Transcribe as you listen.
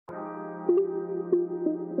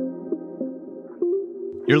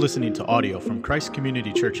You're listening to audio from Christ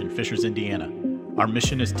Community Church in Fishers, Indiana. Our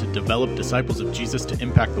mission is to develop disciples of Jesus to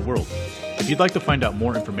impact the world. If you'd like to find out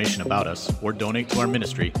more information about us or donate to our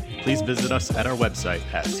ministry, please visit us at our website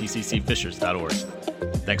at cccfishers.org.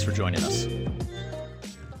 Thanks for joining us.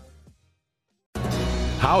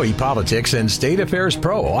 Howey Politics and State Affairs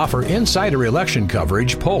Pro offer insider election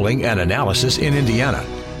coverage, polling, and analysis in Indiana.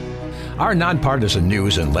 Our nonpartisan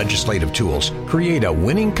news and legislative tools create a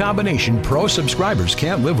winning combination pro subscribers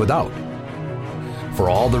can't live without. For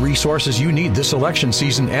all the resources you need this election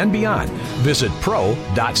season and beyond, visit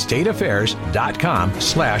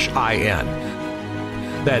pro.stateaffairs.com/IN.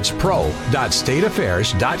 That's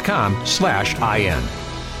pro.stateaffairs.com/IN.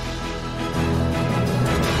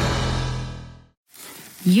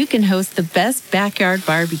 You can host the best backyard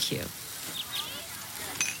barbecue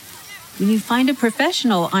when you find a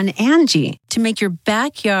professional on Angie to make your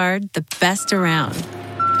backyard the best around.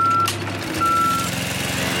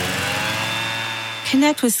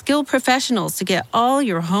 Connect with skilled professionals to get all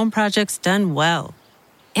your home projects done well.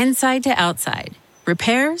 Inside to outside,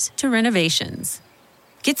 repairs to renovations.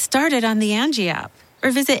 Get started on the Angie app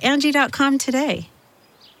or visit Angie.com today.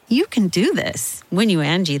 You can do this when you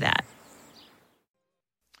Angie that.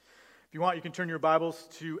 If you want, you can turn your Bibles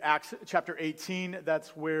to Acts chapter 18. That's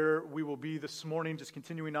where we will be this morning, just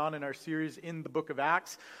continuing on in our series in the book of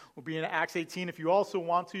Acts. We'll be in Acts 18. If you also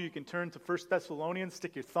want to, you can turn to 1 Thessalonians,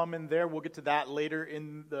 stick your thumb in there. We'll get to that later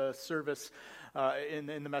in the service, in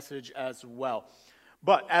the message as well.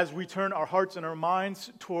 But as we turn our hearts and our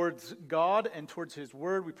minds towards God and towards His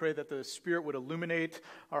Word, we pray that the Spirit would illuminate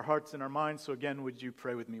our hearts and our minds. So again, would you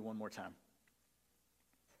pray with me one more time?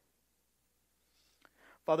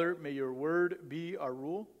 Father, may your word be our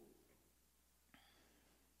rule.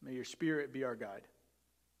 May your Spirit be our guide.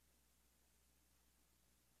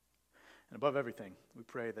 And above everything, we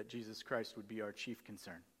pray that Jesus Christ would be our chief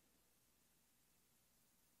concern.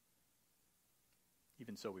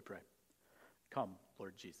 Even so we pray. Come,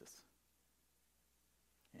 Lord Jesus.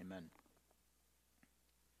 Amen.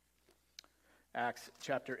 Acts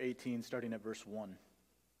chapter 18, starting at verse 1.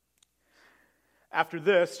 After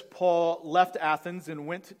this, Paul left Athens and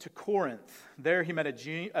went to Corinth. There he met a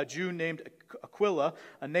Jew named Aquila,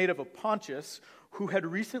 a native of Pontus, who had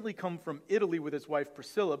recently come from Italy with his wife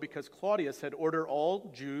Priscilla because Claudius had ordered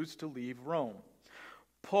all Jews to leave Rome.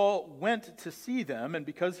 Paul went to see them, and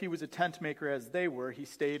because he was a tent maker as they were, he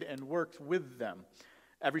stayed and worked with them.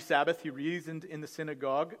 Every Sabbath he reasoned in the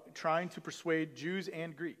synagogue, trying to persuade Jews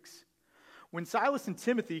and Greeks. When Silas and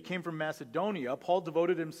Timothy came from Macedonia, Paul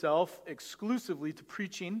devoted himself exclusively to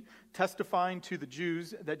preaching, testifying to the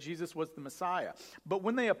Jews that Jesus was the Messiah. But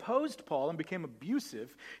when they opposed Paul and became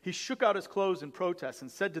abusive, he shook out his clothes in protest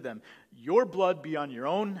and said to them, "Your blood be on your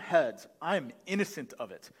own heads. I am innocent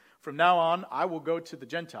of it. From now on, I will go to the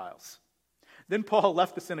Gentiles." Then Paul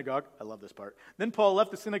left the synagogue. I love this part. Then Paul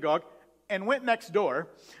left the synagogue and went next door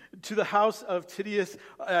to the house of Titius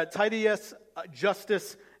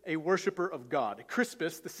Justus, a worshiper of God.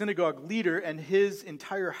 Crispus, the synagogue leader, and his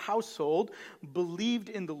entire household believed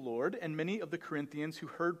in the Lord, and many of the Corinthians who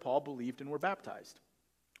heard Paul believed and were baptized.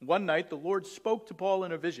 One night, the Lord spoke to Paul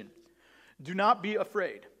in a vision. "Do not be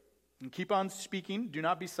afraid, and keep on speaking. Do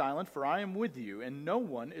not be silent, for I am with you, and no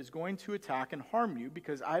one is going to attack and harm you,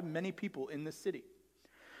 because I have many people in this city."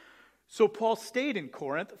 So Paul stayed in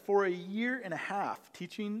Corinth for 1.5 years,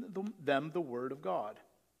 teaching them the word of God.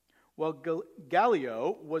 While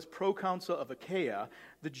Gallio was proconsul of Achaia,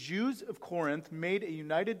 the Jews of Corinth made a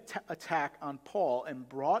united attack on Paul and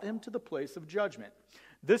brought him to the place of judgment.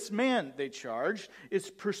 "This man," they charged, "is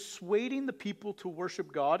persuading the people to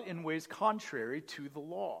worship God in ways contrary to the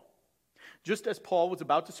law." Just as Paul was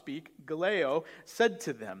about to speak, Gallio said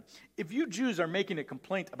to them, "If you Jews are making a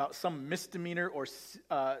complaint about some misdemeanor or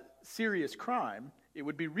serious crime, it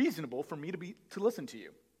would be reasonable for me to listen to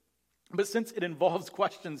you. But since it involves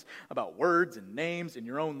questions about words and names in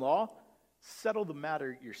your own law, settle the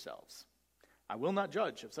matter yourselves. I will not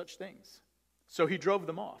judge of such things." So he drove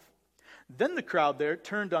them off. Then the crowd there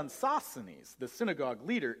turned on Sosthenes, the synagogue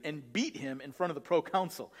leader, and beat him in front of the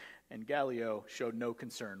proconsul, and Gallio showed no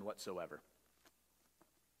concern whatsoever.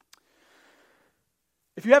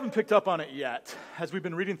 If you haven't picked up on it yet, as we've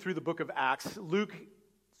been reading through the book of Acts, Luke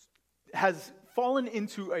has fallen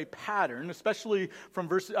into a pattern, especially from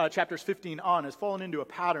chapters 15 on, has fallen into a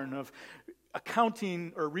pattern of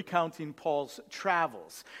accounting or recounting Paul's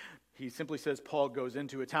travels. He simply says Paul goes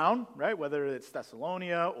into a town, right? Whether it's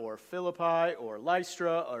Thessalonica or Philippi or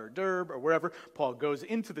Lystra or Derbe or wherever, Paul goes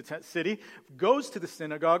into the city, goes to the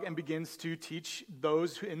synagogue, and begins to teach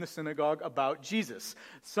those in the synagogue about Jesus.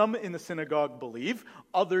 Some in the synagogue believe,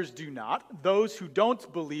 others do not. Those who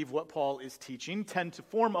don't believe what Paul is teaching tend to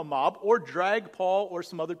form a mob or drag Paul or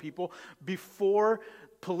some other people before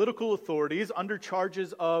political authorities under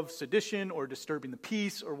charges of sedition or disturbing the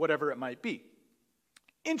peace or whatever it might be.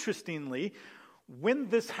 Interestingly, when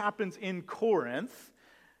this happens in Corinth,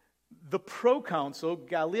 the proconsul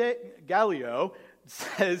Gallio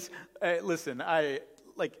says, listen,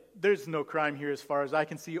 there's no crime here as far as I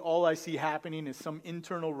can see. All I see happening is some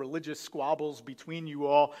internal religious squabbles between you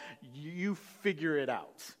all. You figure it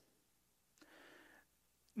out.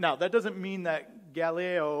 Now, that doesn't mean that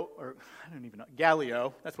Gallio,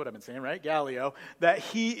 that's what I've been saying, right? Gallio, that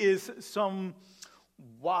he is some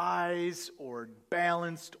wise or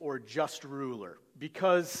balanced or just ruler.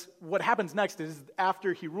 Because what happens next is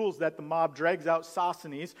after he rules that, the mob drags out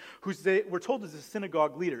Sosthenes, who we're told is a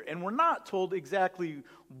synagogue leader. And we're not told exactly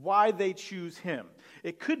why they choose him.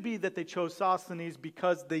 It could be that they chose Sosthenes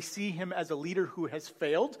because they see him as a leader who has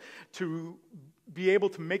failed to be able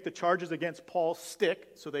to make the charges against Paul stick,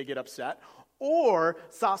 so they get upset. Or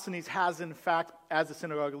Sosthenes has, in fact, as a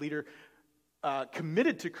synagogue leader,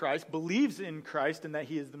 committed to Christ, believes in Christ and that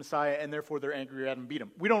he is the Messiah, and therefore they're angry at him and beat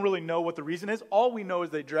him. We don't really know what the reason is. All we know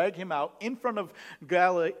is they drag him out in front of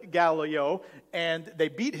Gallio, and they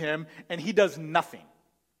beat him, and he does nothing.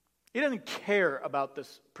 He doesn't care about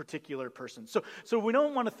this particular person. So we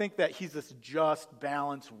don't want to think that he's this just,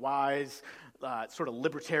 balanced, wise, sort of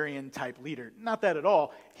libertarian type leader. Not that at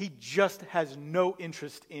all. He just has no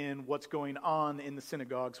interest in what's going on in the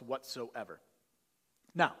synagogues whatsoever.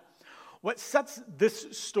 Now, what sets this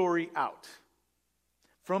story out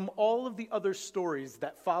from all of the other stories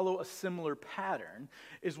that follow a similar pattern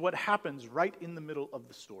is what happens right in the middle of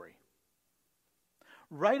the story.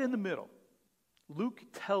 Right in the middle, Luke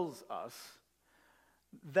tells us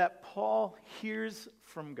that Paul hears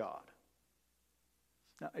from God.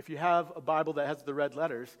 Now, if you have a Bible that has the red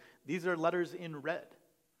letters, these are letters in red.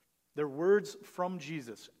 They're words from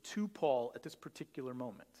Jesus to Paul at this particular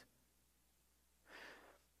moment.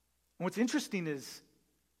 And what's interesting is,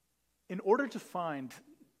 in order to find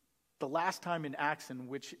the last time in Acts in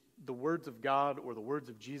which the words of God or the words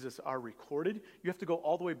of Jesus are recorded, you have to go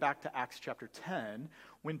all the way back to Acts chapter 10,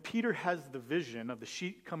 when Peter has the vision of the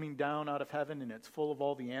sheet coming down out of heaven and it's full of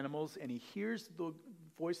all the animals, and he hears the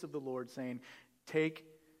voice of the Lord saying, "Take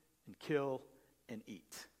and kill and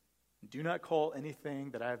eat. Do not call anything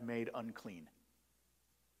that I have made unclean."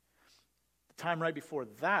 The time right before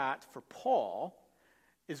that for Paul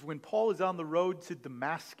is when Paul is on the road to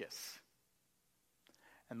Damascus,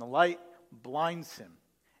 and the light blinds him,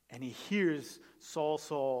 and he hears, "Saul,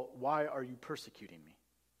 Saul, why are you persecuting me?"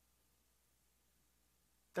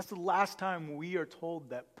 That's the last time we are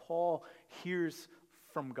told that Paul hears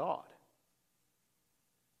from God,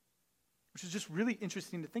 which is just really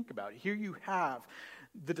interesting to think about. Here you have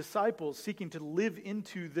the disciples seeking to live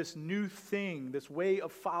into this new thing, this way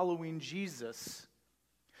of following Jesus.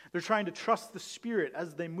 They're trying to trust the Spirit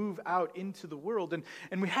as they move out into the world.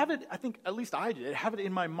 And we have it, I think, at least I did, have it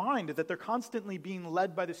in my mind that they're constantly being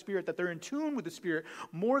led by the Spirit, that they're in tune with the Spirit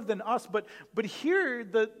more than us. But here,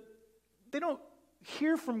 they don't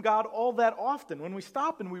hear from God all that often. When we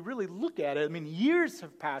stop and we really look at it, I mean, years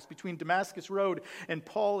have passed between Damascus Road and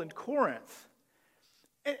Paul and Corinth.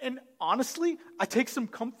 And honestly, I take some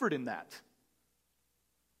comfort in that.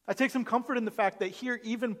 I take some comfort in the fact that here,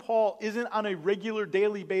 even Paul isn't on a regular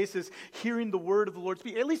daily basis hearing the word of the Lord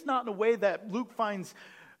speak, at least not in a way that Luke finds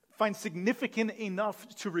significant enough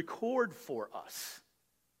to record for us.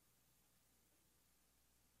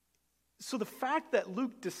 So the fact that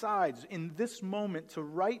Luke decides in this moment to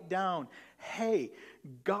write down, hey,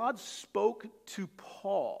 God spoke to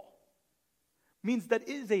Paul, means that it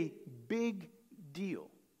is a big deal.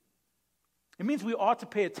 It means we ought to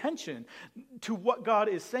pay attention to what God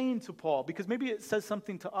is saying to Paul, because maybe it says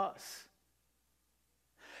something to us.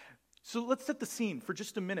 So let's set the scene for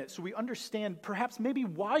just a minute so we understand perhaps maybe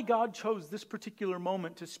why God chose this particular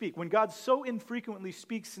moment to speak. When God so infrequently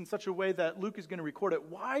speaks in such a way that Luke is going to record it,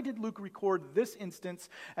 why did Luke record this instance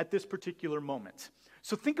at this particular moment?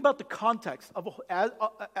 So think about the context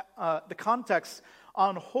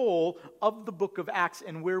on whole of the book of Acts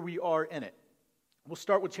and where we are in it. We'll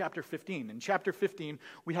start with chapter 15. In chapter 15,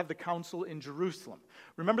 we have the council in Jerusalem.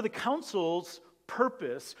 Remember, the council's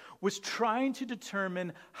purpose was trying to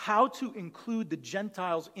determine how to include the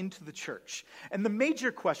Gentiles into the church. And the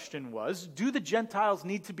major question was, do the Gentiles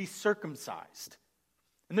need to be circumcised?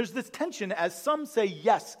 And there's this tension as some say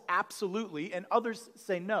yes, absolutely, and others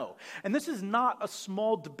say no. And this is not a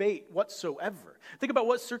small debate whatsoever. Think about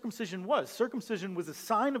what circumcision was. Circumcision was a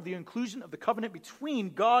sign of the inclusion of the covenant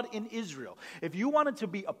between God and Israel. If you wanted to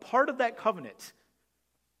be a part of that covenant,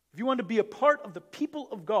 if you wanted to be a part of the people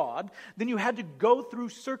of God, then you had to go through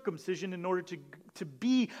circumcision in order to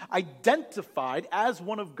be identified as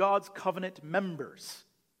one of God's covenant members.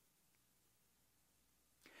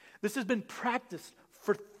 This has been practiced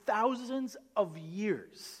for thousands of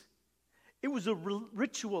years. It was a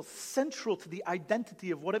ritual central to the identity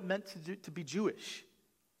of what it meant to be Jewish.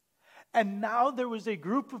 And now there was a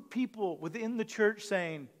group of people within the church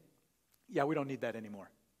saying, yeah, we don't need that anymore.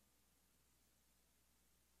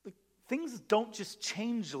 Like, things don't just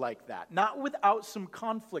change like that, not without some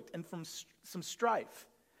conflict and from some strife.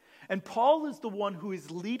 And Paul is the one who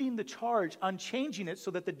is leading the charge on changing it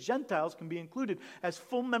so that the Gentiles can be included as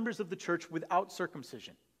full members of the church without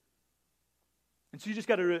circumcision. And so you just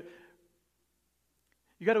got to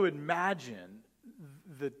imagine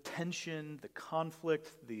the tension, the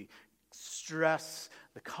conflict, the stress,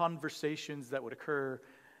 the conversations that would occur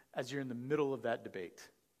as you're in the middle of that debate.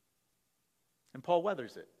 And Paul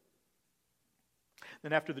weathers it.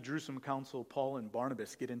 Then after the Jerusalem Council, Paul and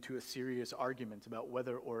Barnabas get into a serious argument about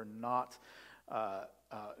whether or not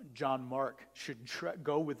John Mark should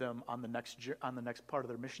go with them on the next part of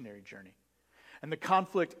their missionary journey. And the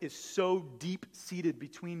conflict is so deep-seated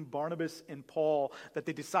between Barnabas and Paul that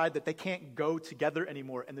they decide that they can't go together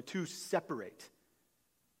anymore, and the two separate.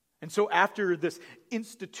 And so after this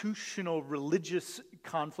institutional religious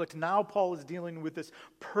conflict, now Paul is dealing with this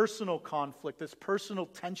personal conflict, this personal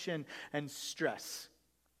tension and stress.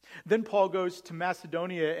 Then Paul goes to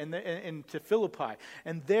Macedonia and to Philippi,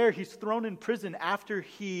 and there he's thrown in prison after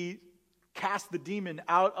he cast the demon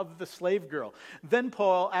out of the slave girl. Then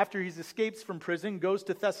Paul, after he escapes from prison, goes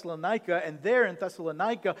to Thessalonica, and there in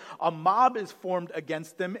Thessalonica, a mob is formed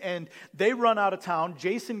against them, and they run out of town.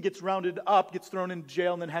 Jason gets rounded up, gets thrown in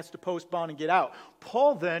jail, and then has to post bond and get out.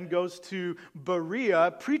 Paul then goes to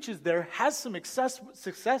Berea, preaches there, has some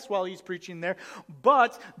success while he's preaching there,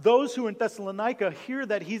 but those who are in Thessalonica hear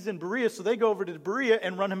that he's in Berea, so they go over to Berea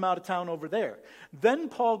and run him out of town over there. Then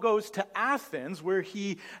Paul goes to Athens, where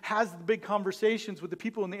he has the big conversations with the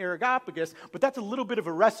people in the Areopagus, but that's a little bit of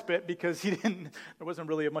a respite because there wasn't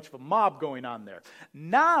really much of a mob going on there.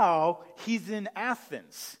 Now he's in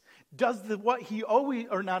Athens.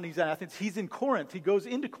 He's in Corinth. He goes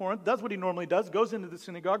into Corinth, does what he normally does, goes into the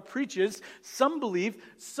synagogue, preaches. Some believe,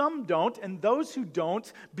 some don't, and those who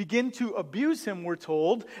don't begin to abuse him, we're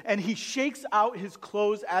told, and he shakes out his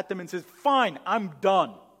clothes at them and says, "Fine, I'm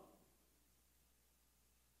done."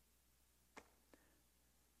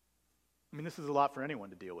 I mean, this is a lot for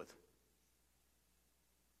anyone to deal with.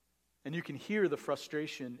 And you can hear the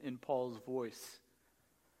frustration in Paul's voice.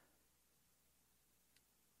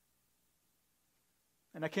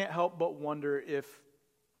 And I can't help but wonder if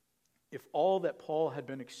all that Paul had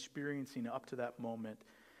been experiencing up to that moment,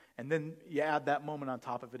 and then you add that moment on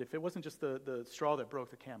top of it, if it wasn't just the straw that broke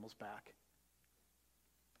the camel's back,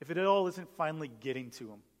 if it all isn't finally getting to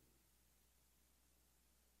him.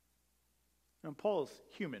 And Paul's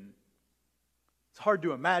human. It's hard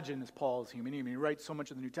to imagine as Paul is human. I mean, he writes so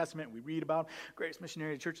much of the New Testament. We read about greatest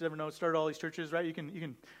missionary churches ever known. Started all these churches, right? You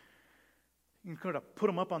can kind of put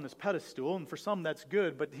him up on this pedestal, and for some that's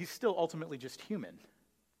good, but he's still ultimately just human.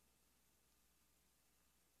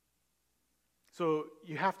 So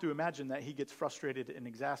you have to imagine that he gets frustrated and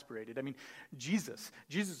exasperated. I mean, Jesus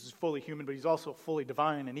is fully human, but he's also fully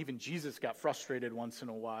divine, and even Jesus got frustrated once in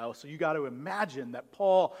a while. So you got to imagine that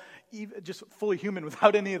Paul, even just fully human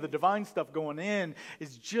without any of the divine stuff going in,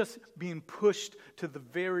 is just being pushed to the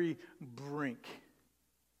very brink.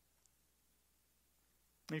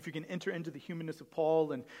 And if you can enter into the humanness of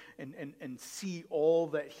Paul and see all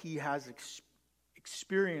that he has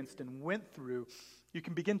experienced and went through, you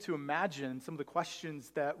can begin to imagine some of the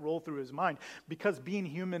questions that roll through his mind. Because being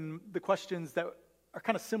human, the questions that are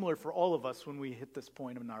kind of similar for all of us when we hit this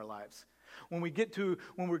point in our lives. When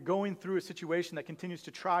we're going through a situation that continues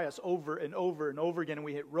to try us over and over and over again, and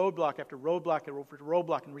we hit roadblock after roadblock after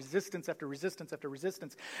roadblock, and resistance after resistance after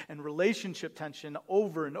resistance, and relationship tension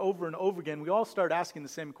over and over and over again, we all start asking the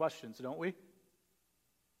same questions, don't we?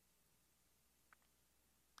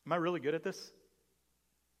 Am I really good at this?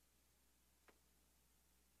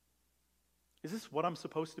 Is this what I'm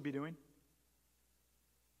supposed to be doing?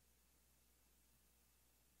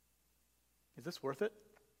 Is this worth it?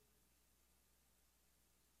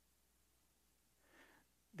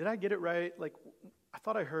 Did I get it right? Like, I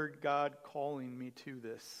thought I heard God calling me to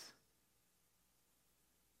this.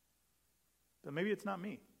 But maybe it's not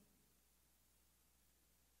me.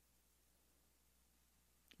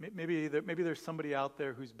 Maybe there's somebody out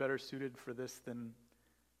there who's better suited for this than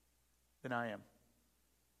I am.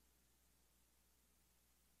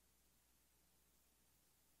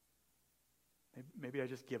 Maybe I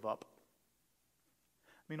just give up.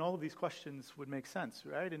 I mean, all of these questions would make sense,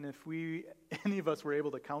 right? And if any of us were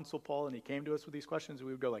able to counsel Paul and he came to us with these questions,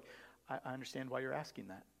 we would go like, I understand why you're asking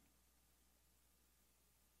that.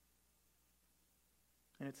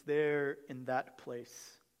 And it's there in that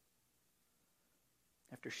place,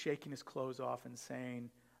 after shaking his clothes off and saying,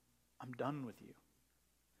 I'm done with you.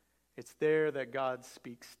 It's there that God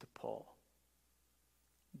speaks to Paul.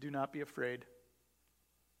 Do not be afraid.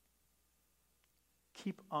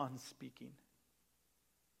 Keep on speaking.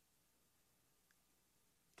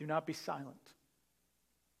 Do not be silent,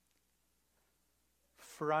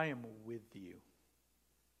 for I am with you.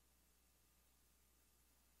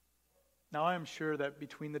 Now I am sure that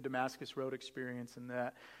between the Damascus Road experience and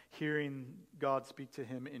that hearing God speak to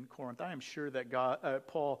him in Corinth, I am sure that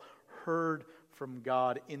Paul heard from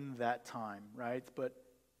God in that time, right? But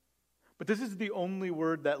this is the only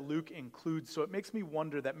word that Luke includes, so it makes me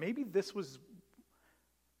wonder that maybe this is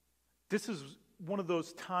one of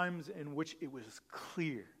those times in which it was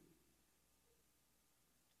clear,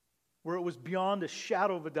 where it was beyond a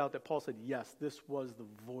shadow of a doubt that Paul said, yes, this was the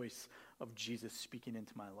voice of Jesus speaking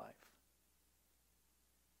into my life.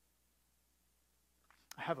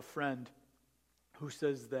 I have a friend who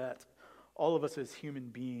says that all of us as human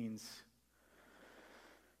beings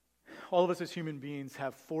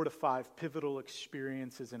have 4 to 5 pivotal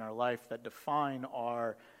experiences in our life that define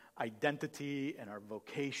our identity and our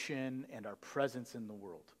vocation and our presence in the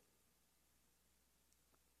world.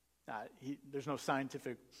 There's no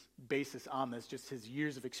scientific basis on this, just his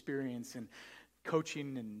years of experience in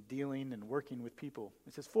coaching and dealing and working with people.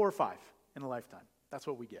 It says 4 or 5 in a lifetime. That's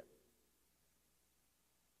what we get.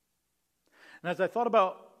 And as I thought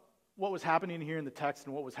about what was happening here in the text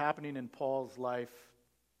and what was happening in Paul's life,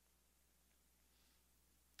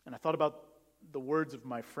 and I thought about the words of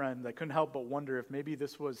my friend, I couldn't help but wonder if maybe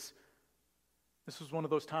this was one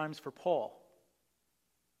of those times for Paul.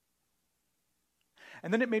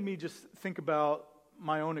 And then it made me just think about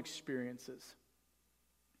my own experiences.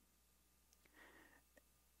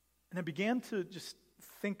 And I began to just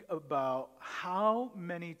think about how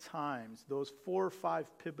many times those 4 or 5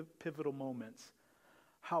 pivotal moments,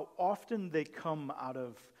 how often they come out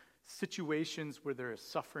of situations where there is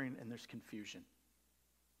suffering and there's confusion.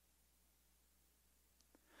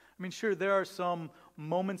 I mean, sure, there are some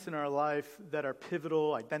moments in our life that are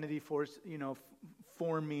pivotal, identity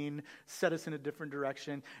forming, set us in a different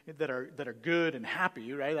direction, that are good and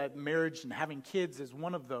happy, right? Like marriage and having kids is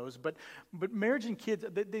one of those. But marriage and kids,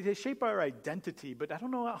 they shape our identity, but I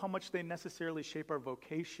don't know how much they necessarily shape our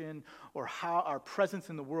vocation or how our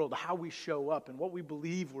presence in the world, how we show up and what we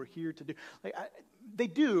believe we're here to do. They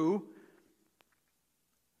do,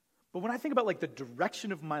 but when I think about the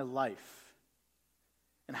direction of my life,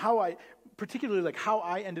 and particularly how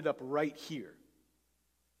I ended up right here.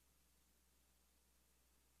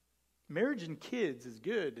 Marriage and kids is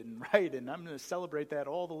good and right, and I'm going to celebrate that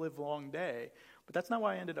all the live long day, but that's not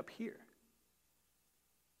why I ended up here.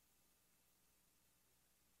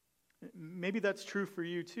 Maybe that's true for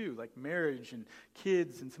you too, marriage and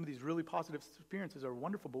kids and some of these really positive experiences are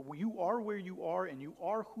wonderful, but you are where you are and you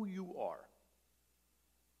are who you are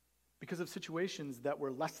because of situations that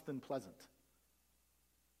were less than pleasant.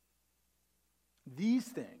 These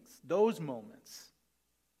things, those moments,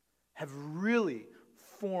 have really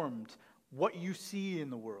formed what you see in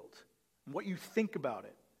the world, and what you think about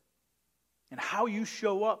it, and how you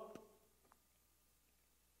show up.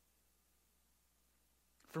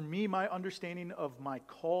 For me, my understanding of my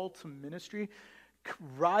call to ministry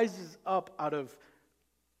rises up out of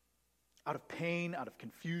pain, out of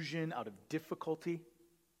confusion, out of difficulty.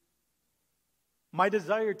 My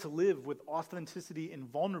desire to live with authenticity and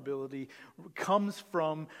vulnerability comes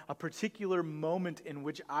from a particular moment in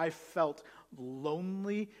which I felt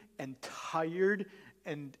lonely and tired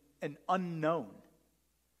and unknown.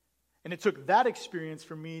 And it took that experience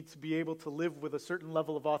for me to be able to live with a certain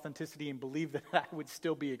level of authenticity and believe that I would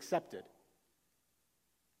still be accepted.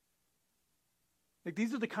 Like,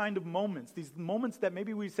 these are the kind of moments, these moments that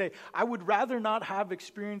maybe we say, I would rather not have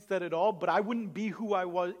experienced that at all, but I wouldn't be who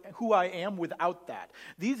I am without that.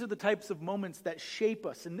 These are the types of moments that shape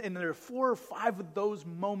us, and there are 4 or 5 of those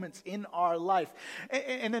moments in our life.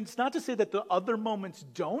 And it's not to say that the other moments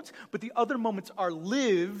don't, but the other moments are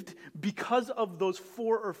lived because of those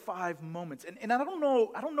 4 or 5 moments. And I don't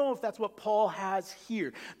know if that's what Paul has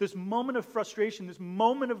here. This moment of frustration, this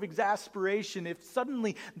moment of exasperation, if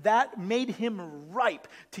suddenly that made him ripe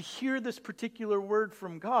to hear this particular word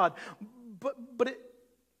from God, but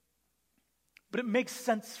it makes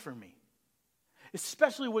sense for me,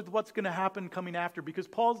 especially with what's going to happen coming after, because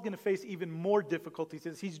Paul's going to face even more difficulties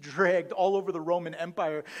as he's dragged all over the Roman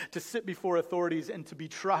Empire to sit before authorities and to be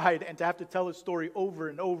tried and to have to tell his story over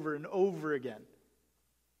and over and over again.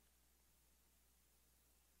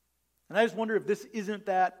 And I just wonder if this isn't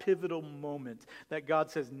that pivotal moment that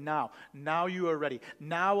God says, now you are ready.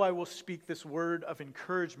 Now I will speak this word of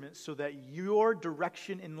encouragement so that your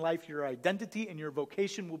direction in life, your identity, and your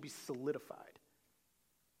vocation will be solidified.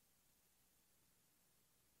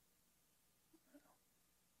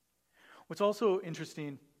 What's also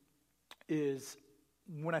interesting is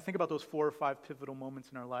when I think about those 4 or 5 pivotal moments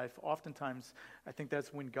in our life, oftentimes I think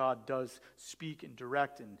that's when God does speak and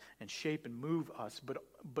direct and shape and move us,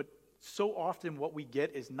 but so often what we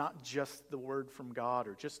get is not just the word from God,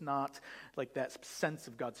 or just not like that sense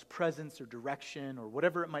of God's presence or direction or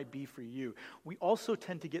whatever it might be for you. We also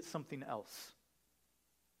tend to get something else.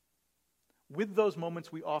 With those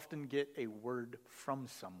moments, we often get a word from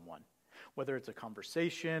someone, whether it's a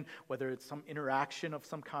conversation, whether it's some interaction of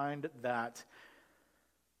some kind that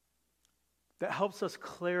helps us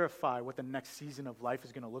clarify what the next season of life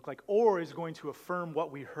is going to look like, or is going to affirm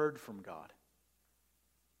what we heard from God.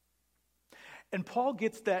 And Paul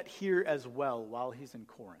gets that here as well while he's in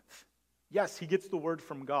Corinth. Yes, he gets the word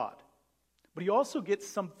from God. But he also gets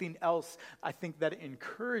something else, I think, that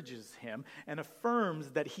encourages him and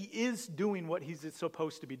affirms that he is doing what he's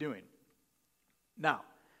supposed to be doing. Now,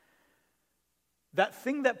 that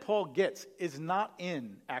thing that Paul gets is not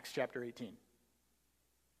in Acts chapter 18.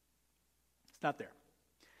 It's not there.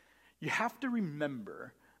 You have to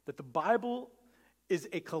remember that the Bible is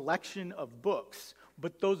a collection of books,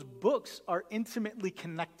 but those books are intimately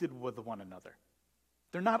connected with one another.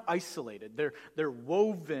 They're not isolated. They're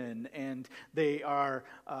woven, and they are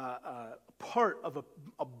part of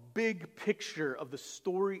a big picture of the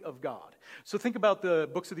story of God. So think about the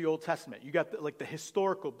books of the Old Testament. You got the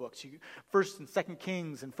historical books, 1st and 2nd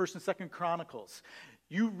Kings and 1st and 2nd Chronicles.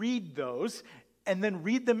 You read those, and then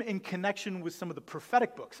read them in connection with some of the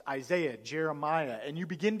prophetic books, Isaiah, Jeremiah, and you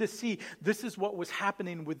begin to see this is what was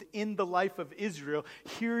happening within the life of Israel.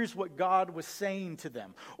 Here's what God was saying to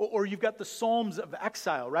them. Or you've got the Psalms of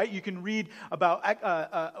exile, right? You can read about,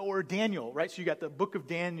 or Daniel, right? So you got the book of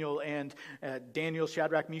Daniel, and Daniel,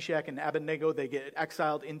 Shadrach, Meshach, and Abednego, they get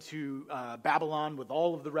exiled into Babylon with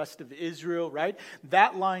all of the rest of Israel, right?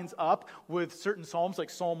 That lines up with certain Psalms like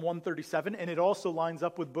Psalm 137, and it also lines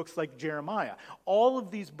up with books like Jeremiah. All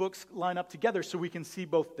of these books line up together so we can see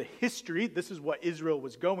both the history, this is what Israel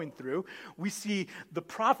was going through. We see the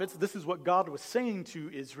prophets, this is what God was saying to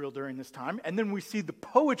Israel during this time. And then we see the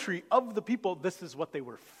poetry of the people, this is what they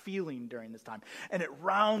were feeling during this time. And it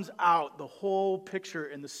rounds out the whole picture,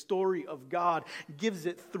 and the story of God gives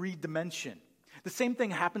it 3 dimension. The same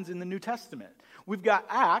thing happens in the New Testament. We've got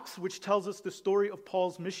Acts, which tells us the story of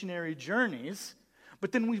Paul's missionary journeys,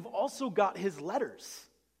 but then we've also got his letters.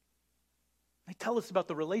 They tell us about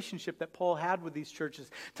the relationship that Paul had with these churches.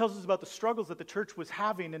 It tells us about the struggles that the church was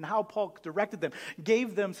having and how Paul directed them,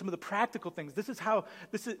 gave them some of the practical things.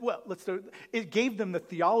 It gave them the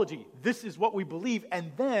theology. This is what we believe.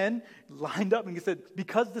 And then lined up and said,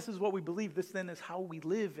 because this is what we believe, this then is how we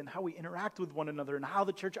live and how we interact with one another and how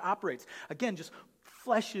the church operates. Again, just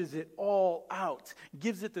fleshes it all out,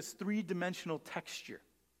 gives it this 3-dimensional texture.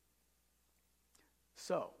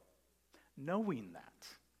 So, knowing that,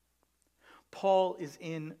 Paul is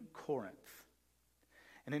in Corinth.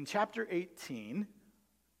 And in chapter 18,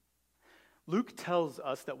 Luke tells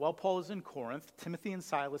us that while Paul is in Corinth, Timothy and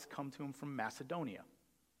Silas come to him from Macedonia.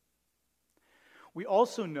 We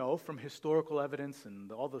also know from historical evidence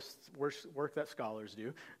and all the work that scholars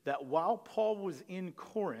do, that while Paul was in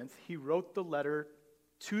Corinth, he wrote the letter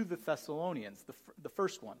to the Thessalonians, the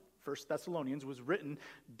first one. 1 Thessalonians was written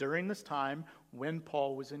during this time when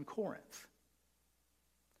Paul was in Corinth.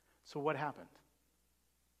 So what happened?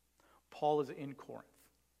 Paul is in Corinth.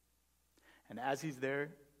 And as he's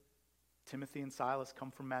there, Timothy and Silas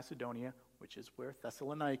come from Macedonia, which is where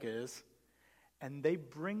Thessalonica is, and they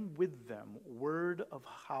bring with them word of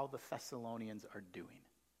how the Thessalonians are doing.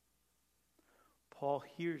 Paul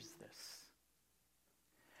hears this.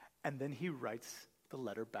 And then he writes the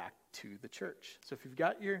letter back to the church. So if you've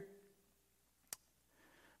got your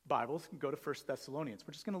Bibles, go to 1 Thessalonians.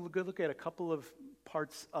 We're just going to look at a couple of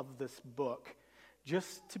parts of this book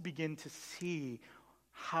just to begin to see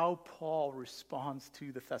how Paul responds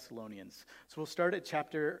to the Thessalonians. So we'll start at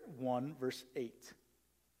chapter 1, verse 8.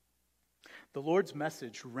 The Lord's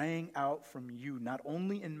message rang out from you, not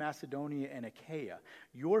only in Macedonia and Achaia.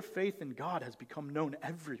 Your faith in God has become known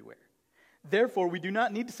everywhere. Therefore, we do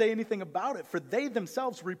not need to say anything about it, for they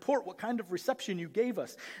themselves report what kind of reception you gave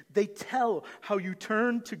us. They tell how you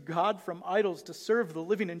turned to God from idols to serve the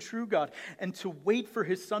living and true God, and to wait for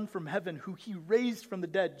his Son from heaven, who he raised from the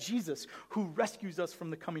dead, Jesus, who rescues us from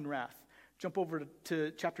the coming wrath. Jump over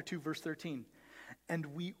to chapter 2, verse 13. And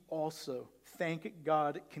we also thank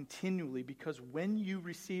God continually, because when you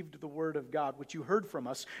received the word of God, which you heard from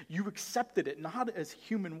us, you accepted it not as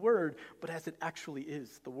human word, but as it actually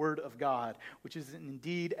is, the word of God, which is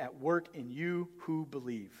indeed at work in you who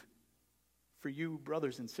believe. For you,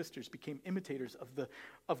 brothers and sisters, became imitators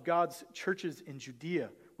of God's churches in Judea,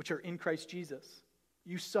 which are in Christ Jesus.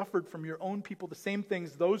 You suffered from your own people the same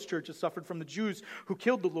things those churches suffered from the Jews who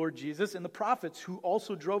killed the Lord Jesus, and the prophets who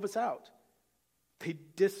also drove us out. They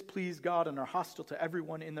displease God and are hostile to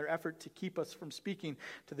everyone in their effort to keep us from speaking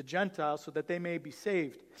to the Gentiles so that they may be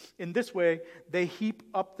saved. In this way, they heap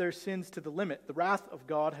up their sins to the limit. The wrath of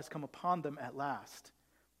God has come upon them at last.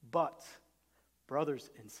 But,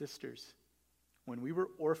 brothers and sisters, when we were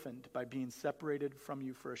orphaned by being separated from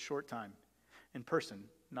you for a short time, in person,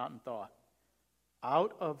 not in thought,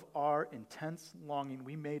 out of our intense longing,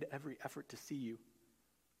 we made every effort to see you.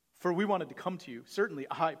 For we wanted to come to you. Certainly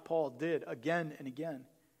I, Paul, did again and again.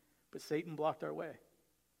 But Satan blocked our way.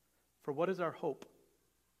 For what is our hope,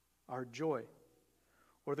 our joy,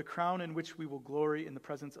 or the crown in which we will glory in the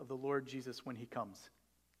presence of the Lord Jesus when he comes?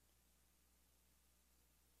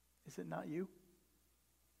 Is it not you?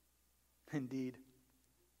 Indeed,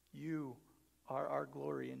 you are our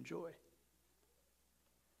glory and joy.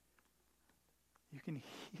 You can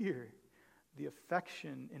hear the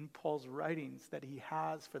affection in Paul's writings that he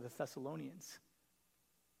has for the Thessalonians.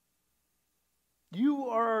 You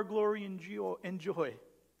are our glory and joy.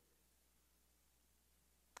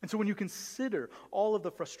 And so when you consider all of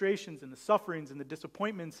the frustrations and the sufferings and the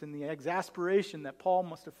disappointments and the exasperation that Paul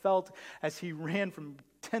must have felt as he ran from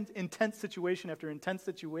intense situation after intense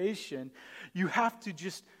situation, you have to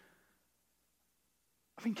just,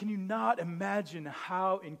 can you not imagine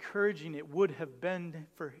how encouraging it would have been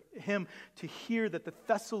for him to hear that the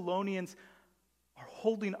Thessalonians are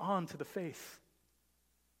holding on to the faith?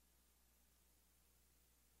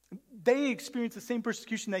 They experienced the same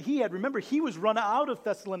persecution that he had. Remember, he was run out of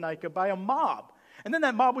Thessalonica by a mob. And then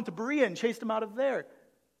that mob went to Berea and chased him out of there.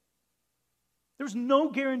 There was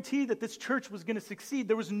no guarantee that this church was going to succeed.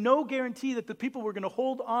 There was no guarantee that the people were going to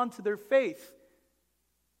hold on to their faith.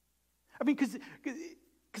 Because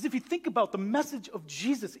if you think about the message of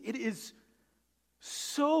Jesus, it is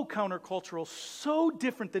so countercultural, so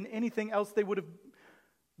different than anything else they would have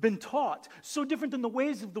been taught, so different than the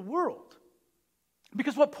ways of the world.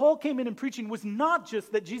 Because what Paul came in and preaching was not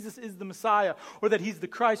just that Jesus is the Messiah or that he's the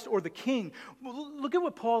Christ or the King. Look at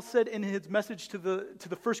what Paul said in his message to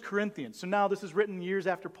the First Corinthians. So now this is written years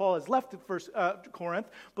after Paul has left Corinth,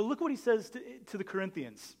 but look what he says to the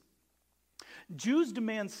Corinthians. Jews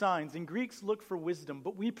demand signs and Greeks look for wisdom,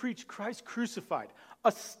 but we preach Christ crucified,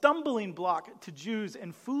 a stumbling block to Jews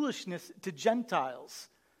and foolishness to Gentiles.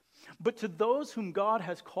 But to those whom God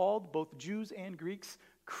has called, both Jews and Greeks,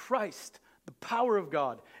 Christ, the power of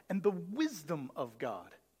God and the wisdom of God.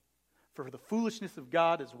 For the foolishness of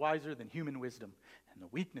God is wiser than human wisdom, and the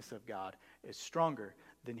weakness of God is stronger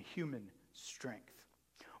than human strength.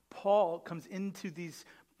 Paul comes into these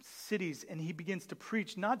cities and he begins to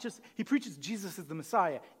preach, he preaches Jesus is the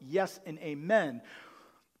Messiah, yes and amen.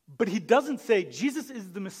 But he doesn't say Jesus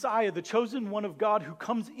is the Messiah, the chosen one of God who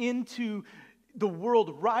comes into the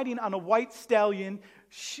world riding on a white stallion,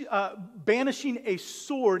 banishing a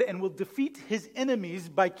sword, and will defeat his enemies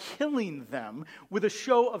by killing them with a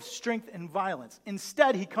show of strength and violence.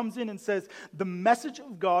 Instead, he comes in and says, the message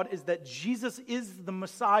of God is that Jesus is the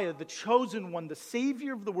Messiah, the chosen one, the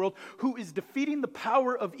Savior of the world, who is defeating the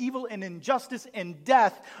power of evil and injustice and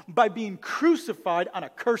death by being crucified on a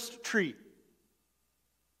cursed tree.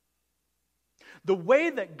 The way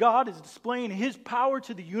that God is displaying his power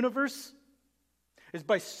to the universe is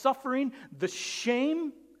by suffering the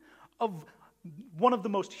shame of one of the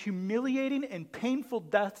most humiliating and painful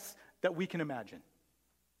deaths that we can imagine.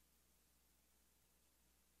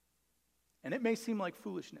 And it may seem like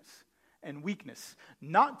foolishness, and weakness,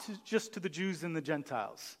 not just to the Jews and the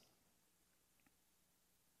Gentiles,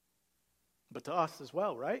 but to us as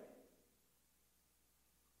well, right?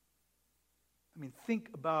 I mean, think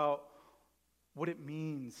about what it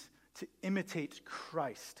means to imitate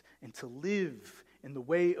Christ and to live in the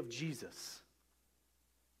way of Jesus.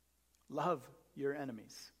 Love your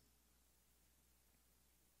enemies.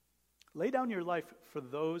 Lay down your life for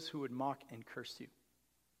those who would mock and curse you.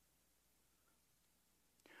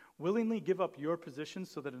 Willingly give up your position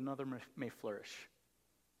so that another may flourish.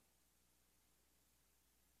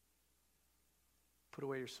 Put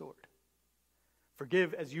away your sword.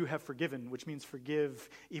 Forgive as you have forgiven, which means forgive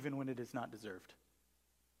even when it is not deserved.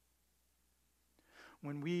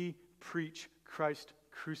 When we preach Christ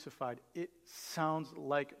crucified, it sounds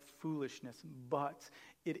like foolishness, but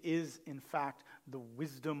it is in fact the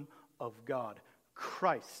wisdom of God.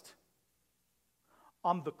 Christ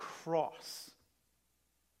on the cross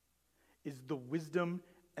is the wisdom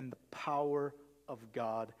and the power of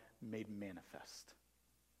God made manifest.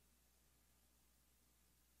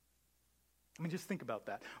 I mean, just think about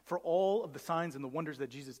that. For all of the signs and the wonders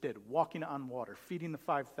that Jesus did, walking on water, feeding the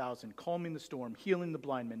 5,000, calming the storm, healing the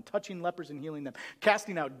blind men, touching lepers and healing them,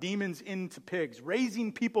 casting out demons into pigs,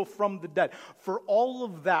 raising people from the dead. For all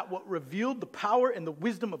of that, what revealed the power and the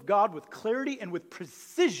wisdom of God with clarity and with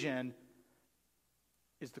precision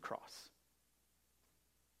is the cross.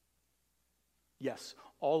 Yes,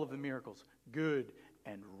 all of the miracles, good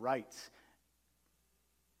and right.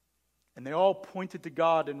 And they all pointed to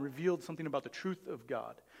God and revealed something about the truth of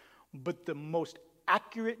God. But the most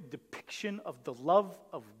accurate depiction of the love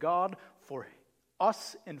of God for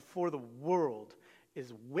us and for the world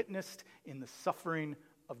is witnessed in the suffering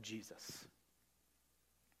of Jesus.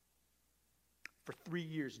 For 3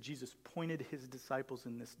 years, Jesus pointed his disciples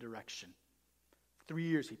in this direction. 3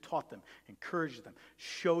 years, he taught them, encouraged them,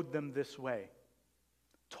 showed them this way,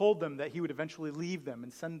 told them that he would eventually leave them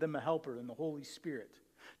and send them a helper in the Holy Spirit.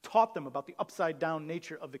 Taught them about the upside-down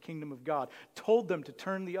nature of the kingdom of God. Told them to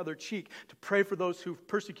turn the other cheek, to pray for those who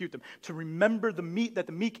persecute them, to remember that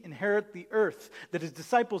the meek inherit the earth, that his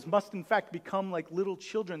disciples must in fact become like little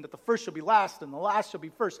children, that the first shall be last and the last shall be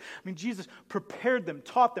first. I mean, Jesus prepared them,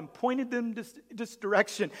 taught them, pointed them this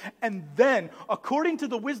direction, and then, according to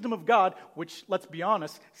the wisdom of God, which, let's be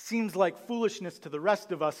honest, seems like foolishness to the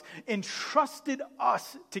rest of us, entrusted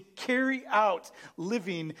us to carry out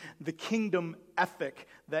living the kingdom ethic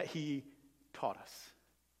that he taught us.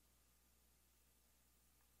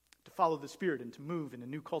 To follow the Spirit and to move into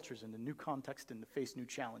new cultures, into new contexts, and to face new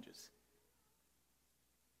challenges.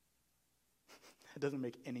 It doesn't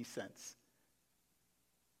make any sense.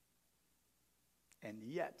 And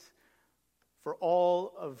yet, for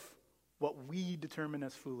all of what we determine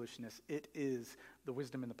as foolishness, it is the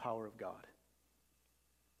wisdom and the power of God.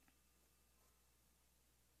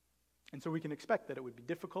 And so we can expect that it would be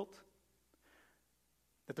difficult,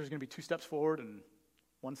 that there's going to be 2 steps forward and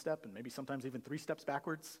 1 step, and maybe sometimes even 3 steps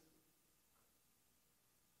backwards.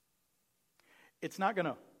 It's not going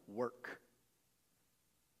to work.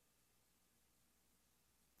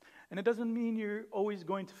 And it doesn't mean you're always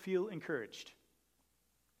going to feel encouraged.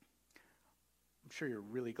 I'm sure you're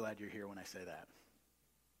really glad you're here when I say that.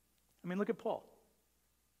 I mean, look at Paul.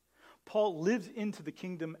 Paul lives into the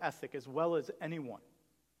kingdom ethic as well as anyone.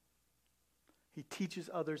 He teaches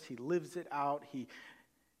others, he lives it out, he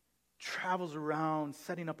travels around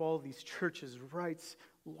setting up all these churches, writes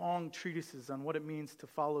long treatises on what it means to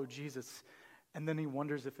follow Jesus, and then he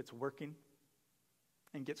wonders if it's working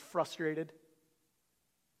and gets frustrated,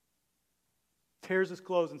 tears his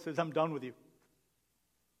clothes and says, I'm done with you.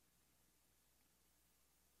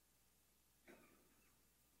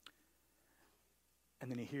 And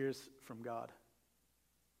then he hears from God,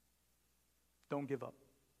 don't give up.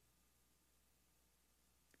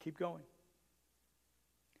 Keep going.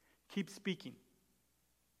 Keep speaking.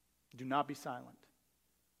 Do not be silent.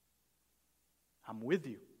 I'm with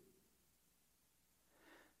you.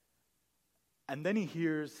 And then he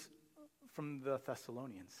hears from the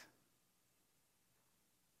Thessalonians.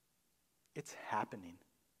 It's happening.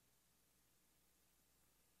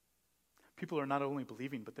 People are not only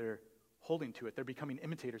believing, but they're holding to it. They're becoming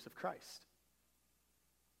imitators of Christ.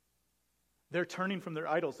 They're turning from their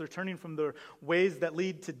idols. They're turning from their ways that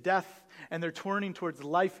lead to death, and they're turning towards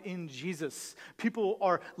life in Jesus. People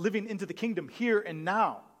are living into the kingdom here and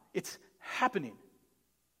now. It's happening.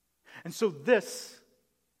 And so this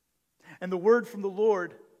and the word from the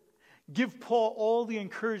Lord give Paul all the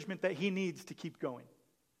encouragement that he needs to keep going.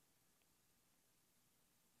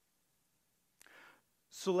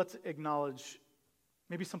 So let's acknowledge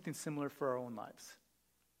maybe something similar for our own lives.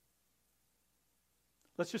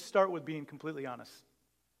 Let's just start with being completely honest.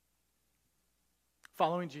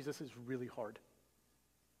 Following Jesus is really hard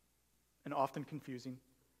and often confusing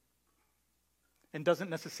and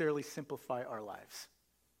doesn't necessarily simplify our lives.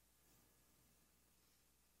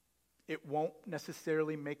 It won't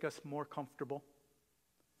necessarily make us more comfortable.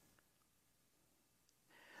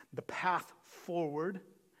 The path forward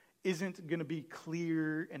isn't going to be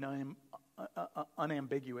clear and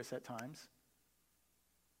unambiguous at times.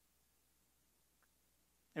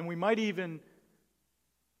 And we might even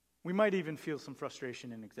feel some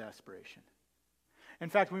frustration and exasperation. In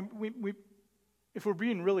fact, we if we're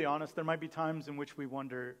being really honest, there might be times in which we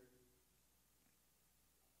wonder,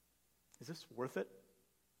 is this worth it?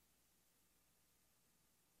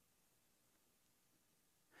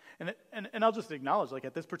 And I'll just acknowledge, like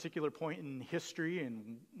at this particular point in history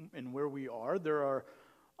and where we are, there are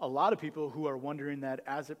a lot of people who are wondering that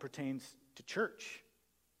as it pertains to church.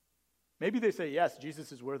 Maybe they say, yes,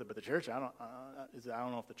 Jesus is worth it, but the church, I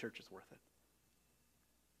don't know if the church is worth it.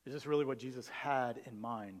 Is this really what Jesus had in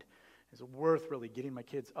mind? Is it worth really getting my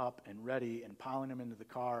kids up and ready and piling them into the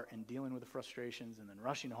car and dealing with the frustrations and then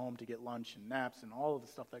rushing home to get lunch and naps and all of the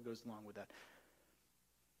stuff that goes along with that?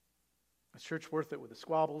 Is church worth it with the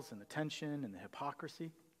squabbles and the tension and the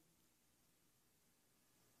hypocrisy?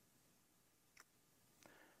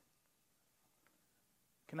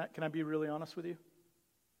 Can I be really honest with you?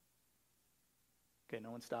 Okay,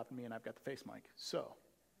 no one's stopping me and I've got the face mic. So,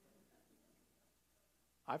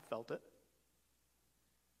 I've felt it.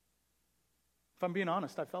 If I'm being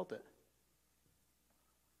honest, I felt it.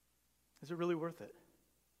 Is it really worth it?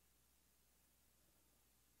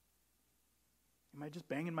 Am I just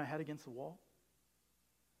banging my head against the wall?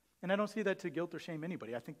 And I don't see that to guilt or shame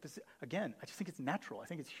anybody. I think this, again, I just think it's natural. I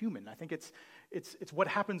think it's human. I think it's what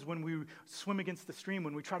happens when we swim against the stream,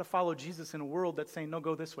 when we try to follow Jesus in a world that's saying, no,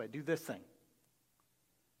 go this way, do this thing.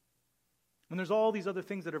 When there's all these other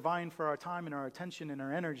things that are vying for our time and our attention and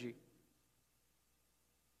our energy.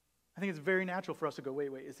 I think it's very natural for us to go,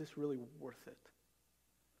 wait, is this really worth it?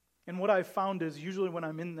 And what I've found is usually when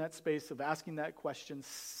I'm in that space of asking that question,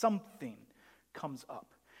 something comes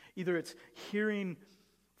up. Either it's hearing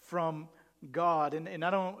from God, and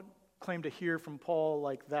I don't claim to hear from Paul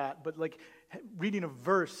like that, but like reading a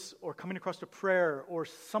verse or coming across a prayer or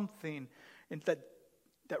something that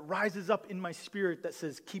rises up in my spirit that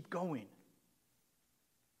says, keep going.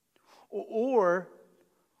 Or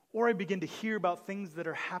I begin to hear about things that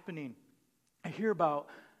are happening. I hear about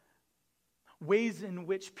ways in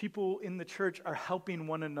which people in the church are helping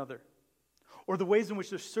one another. Or the ways in which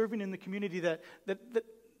they're serving in the community that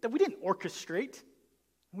we didn't orchestrate.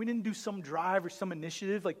 We didn't do some drive or some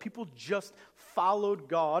initiative. Like people just followed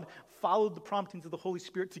God, followed the promptings of the Holy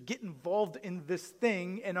Spirit to get involved in this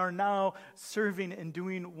thing and are now serving and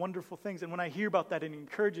doing wonderful things. And when I hear about that, it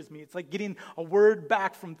encourages me. It's like getting a word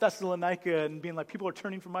back from Thessalonica and being like, people are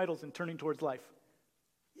turning from idols and turning towards life.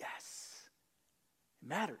 Yes, it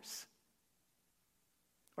matters.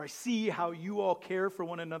 Or I see how you all care for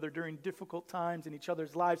one another during difficult times in each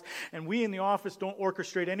other's lives. And we in the office don't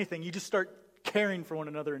orchestrate anything. You just start caring for one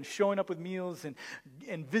another and showing up with meals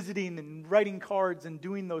and visiting and writing cards and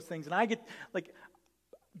doing those things. And I get like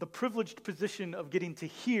the privileged position of getting to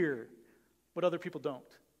hear what other people don't.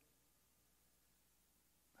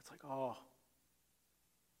 That's like, oh,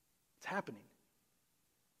 it's happening.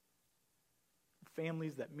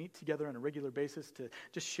 Families that meet together on a regular basis to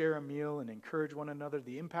just share a meal and encourage one another.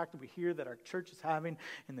 The impact that we hear that our church is having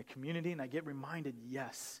in the community. And I get reminded,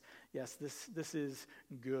 yes, this is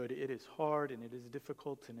good. It is hard and it is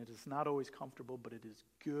difficult and it is not always comfortable, but it is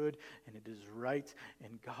good and it is right.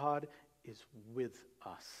 And God is with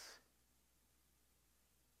us.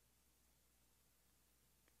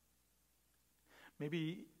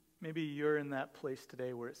 Maybe you're in that place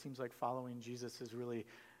today where it seems like following Jesus is really,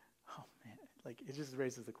 oh man, like it just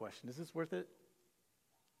raises the question, is this worth it?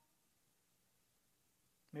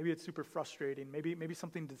 Maybe it's super frustrating. Maybe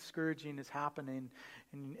something discouraging is happening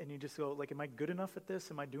and you just go, like, am I good enough at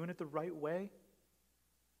this? Am I doing it the right way?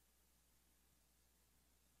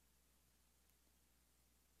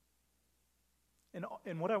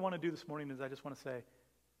 And what I want to do this morning is I just want to say,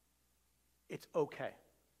 it's okay.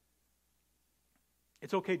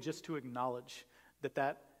 It's okay just to acknowledge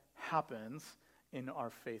that happens in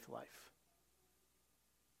our faith life.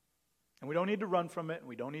 And we don't need to run from it, and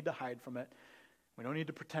we don't need to hide from it. We don't need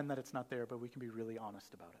to pretend that it's not there, but we can be really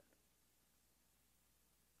honest about it.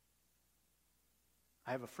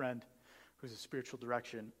 I have a friend who's a spiritual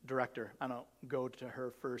director. I don't go to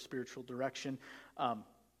her for spiritual direction,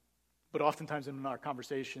 but oftentimes in our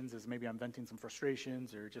conversations, as maybe I'm venting some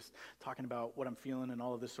frustrations or just talking about what I'm feeling and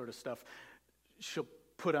all of this sort of stuff, she'll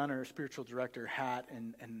put on our spiritual director hat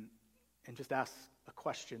and just ask a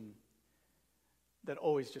question that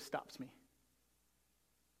always just stops me.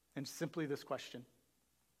 And simply this question: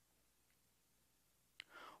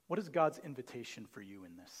 what is God's invitation for you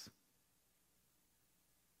in this?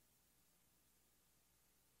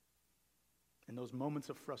 In those moments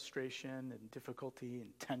of frustration and difficulty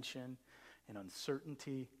and tension and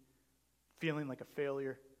uncertainty, feeling like a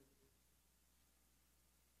failure,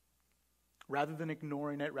 rather than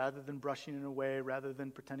ignoring it, rather than brushing it away, rather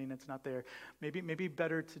than pretending it's not there, maybe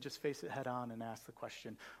better to just face it head on and ask the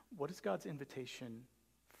question, what is God's invitation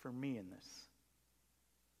for me in this?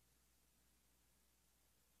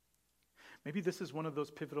 Maybe this is one of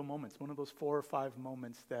those pivotal moments, one of those 4 or 5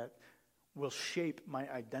 moments that will shape my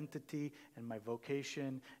identity and my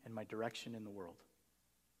vocation and my direction in the world.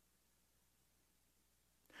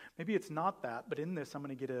 Maybe it's not that, but in this I'm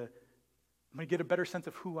going to get a better sense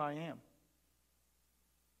of who I am.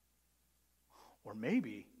 Or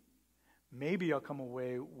maybe I'll come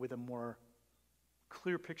away with a more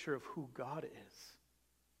clear picture of who God is.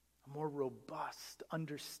 A more robust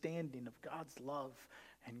understanding of God's love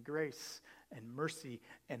and grace and mercy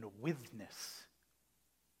and withness.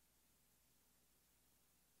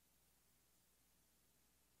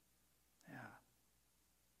 Yeah.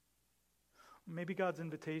 Maybe God's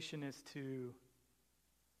invitation is to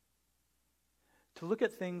look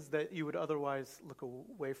at things that you would otherwise look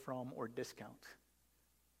away from or discount.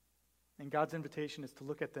 And God's invitation is to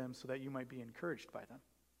look at them so that you might be encouraged by them.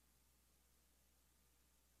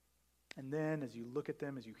 And then as you look at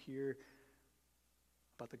them, as you hear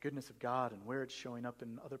about the goodness of God and where it's showing up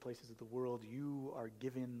in other places of the world, you are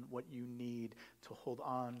given what you need to hold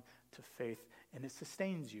on to faith, and it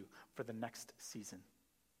sustains you for the next season.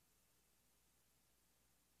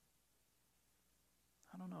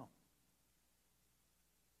 I don't know.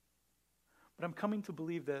 But I'm coming to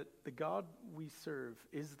believe that the God we serve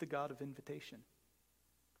is the God of invitation.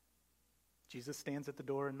 Jesus stands at the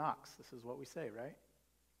door and knocks. This is what we say, right?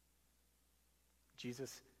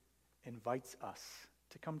 Jesus invites us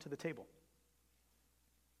to come to the table.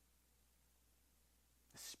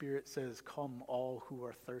 The Spirit says, "Come, all who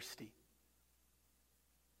are thirsty,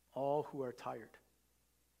 all who are tired,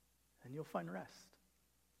 and you'll find rest."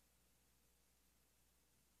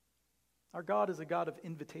 Our God is a God of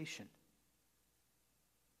invitation.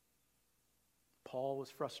 Paul was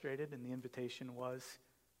frustrated, and the invitation was,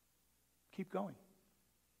 keep going.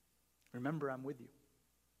 Remember, I'm with you.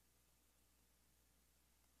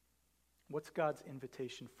 What's God's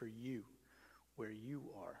invitation for you where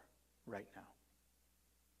you are right now?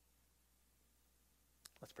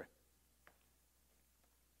 Let's pray.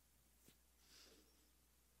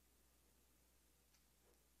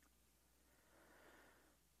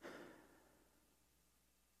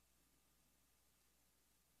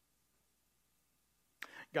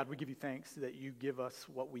 God, we give you thanks that you give us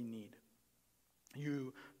what we need.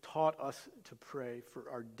 You taught us to pray for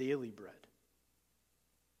our daily bread.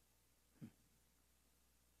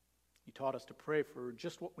 You taught us to pray for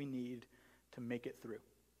just what we need to make it through.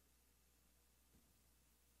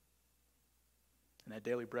 And that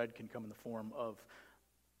daily bread can come in the form of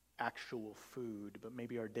actual food, but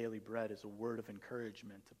maybe our daily bread is a word of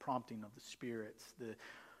encouragement, a prompting of the spirits, the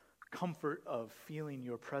comfort of feeling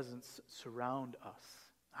your presence surround us.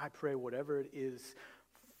 I pray whatever it is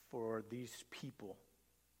for these people,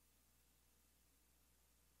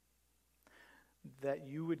 that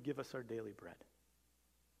you would give us our daily bread,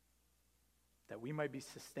 that we might be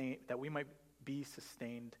sustained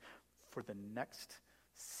for the next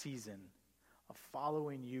season of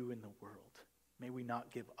following you in the world. May we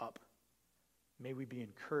not give up. May we be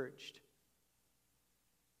encouraged.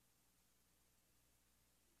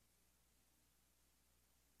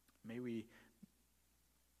 May we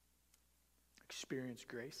experience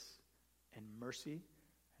grace and mercy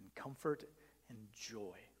and comfort and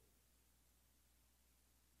joy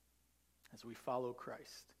as we follow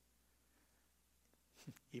Christ,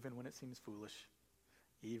 even when it seems foolish,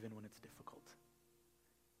 even when it's difficult.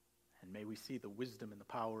 And may we see the wisdom and the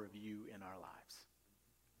power of you in our lives.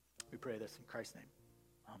 We pray this in Christ's name.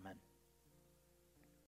 Amen.